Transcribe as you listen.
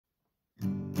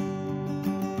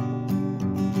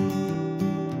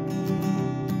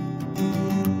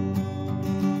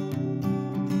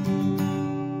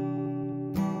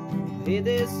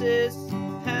sis,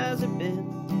 how's it been?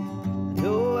 I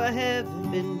know I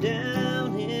haven't been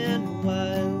down in a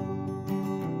while.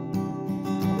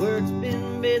 Work's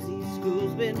been busy,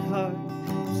 school's been hard.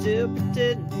 I'm still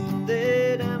pretending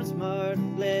that I'm smart.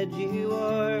 I'm glad you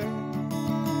are.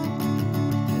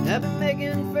 And I've been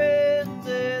making friends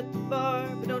at the bar,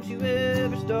 but don't you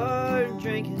ever start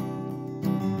drinking.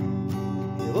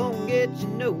 It won't get you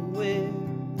nowhere.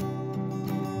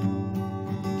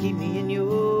 Keep me in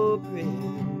your prayers.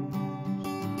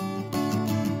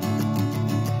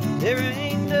 There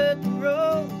ain't nothing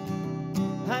wrong,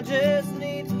 I just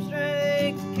need some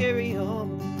strength to carry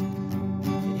on.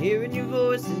 And hearing your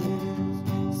voices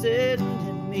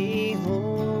sending me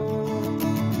home.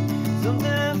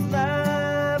 Sometimes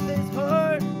life is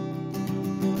hard,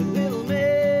 but we'll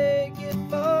make it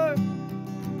far.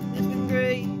 It's been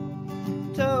great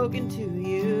talking to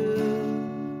you,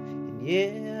 and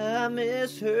yeah, I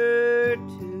miss her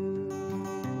too.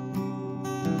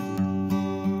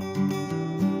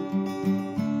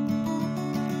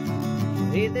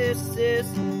 Hey there, sis,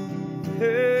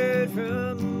 heard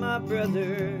from my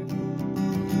brother,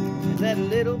 and that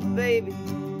little baby,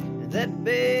 and that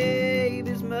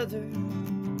baby's mother.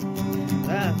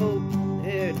 I hope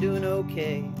they're doing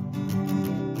okay.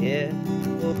 Yeah,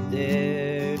 hope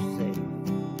they're safe.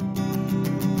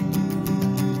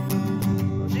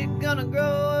 Well, she's gonna grow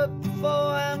up before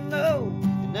I know,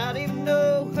 and not even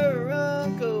know her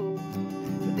uncle.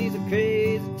 But these are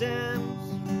crazy times.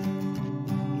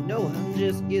 You know I'm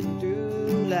just getting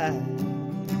through life,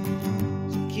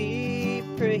 so keep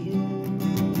praying.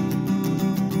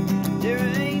 There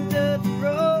ain't nothing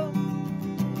wrong,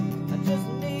 I just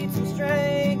need some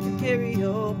strength to carry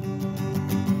on.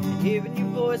 And hearing your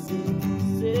voices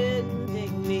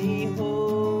sending me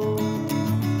home.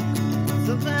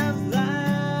 Sometimes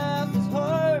life is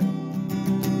hard,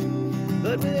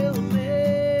 but we'll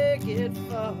make it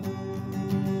far.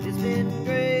 It's been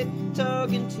great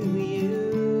talking to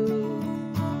you,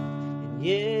 and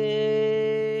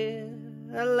yeah,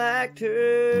 I liked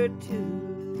her too.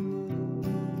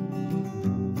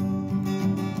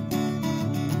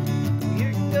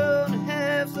 You're gonna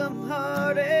have some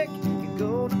heartache, you're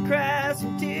gonna cry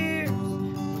some tears,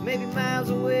 maybe miles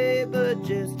away, but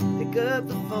just pick up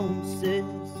the phone, sis,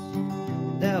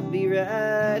 and I'll be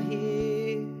right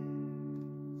here.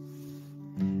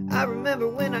 I remember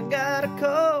when I got a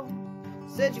call,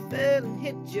 said you fell and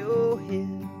hit your head,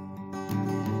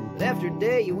 but after a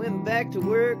day you went back to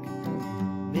work,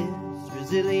 Miss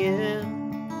Resilient.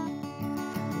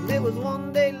 And it was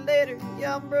one day later,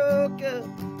 y'all broke up,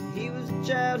 he was a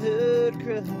childhood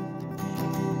crush.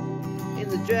 In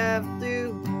the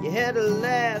drive-thru, you had a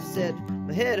laugh, said,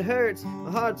 my head hurts, my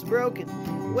heart's broken,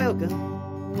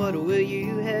 welcome, what will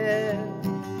you have?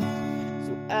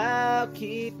 So I'll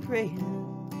keep praying.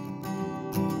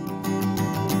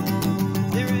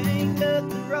 There ain't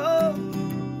nothing wrong,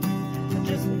 I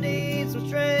just need some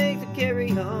strength to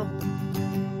carry on.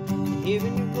 And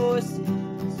hearing your voices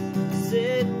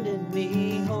sending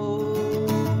me home.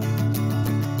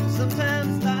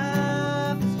 Sometimes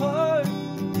life is hard,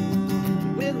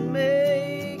 we'll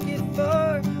make it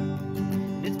far.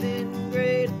 It's been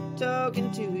great talking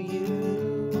to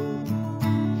you,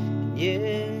 and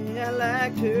yeah, I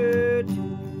liked her too.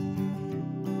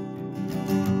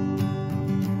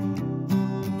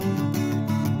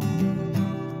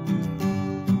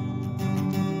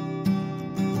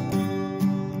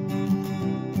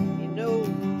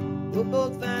 We'll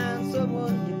both find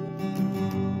someone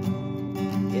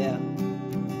new, yeah,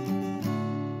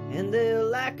 and they'll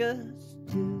like us